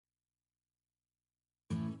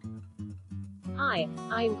Hi,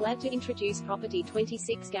 I am glad to introduce property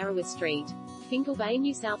 26 Garuwa Street, Fingal Bay,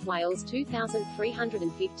 New South Wales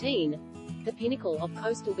 2315. The pinnacle of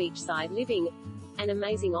coastal beachside living. An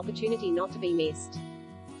amazing opportunity not to be missed.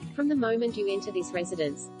 From the moment you enter this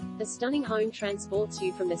residence, the stunning home transports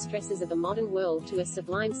you from the stresses of a modern world to a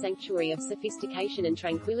sublime sanctuary of sophistication and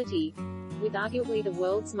tranquility, with arguably the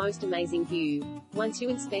world's most amazing view. Once you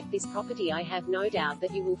inspect this property, I have no doubt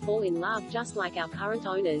that you will fall in love just like our current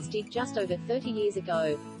owners did just over 30 years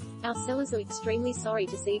ago. Our sellers are extremely sorry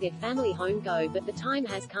to see their family home go, but the time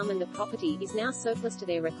has come and the property is now surplus to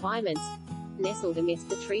their requirements. Nestled amidst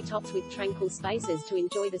the treetops with tranquil spaces to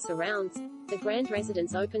enjoy the surrounds, the grand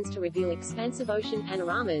residence opens to reveal expansive ocean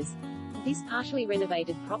panoramas. This partially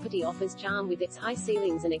renovated property offers charm with its high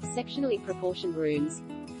ceilings and exceptionally proportioned rooms.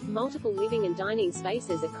 Multiple living and dining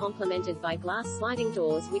spaces are complemented by glass sliding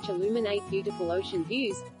doors which illuminate beautiful ocean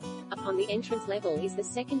views. Upon the entrance level is the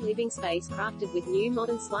second living space crafted with new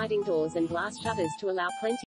modern sliding doors and glass shutters to allow plenty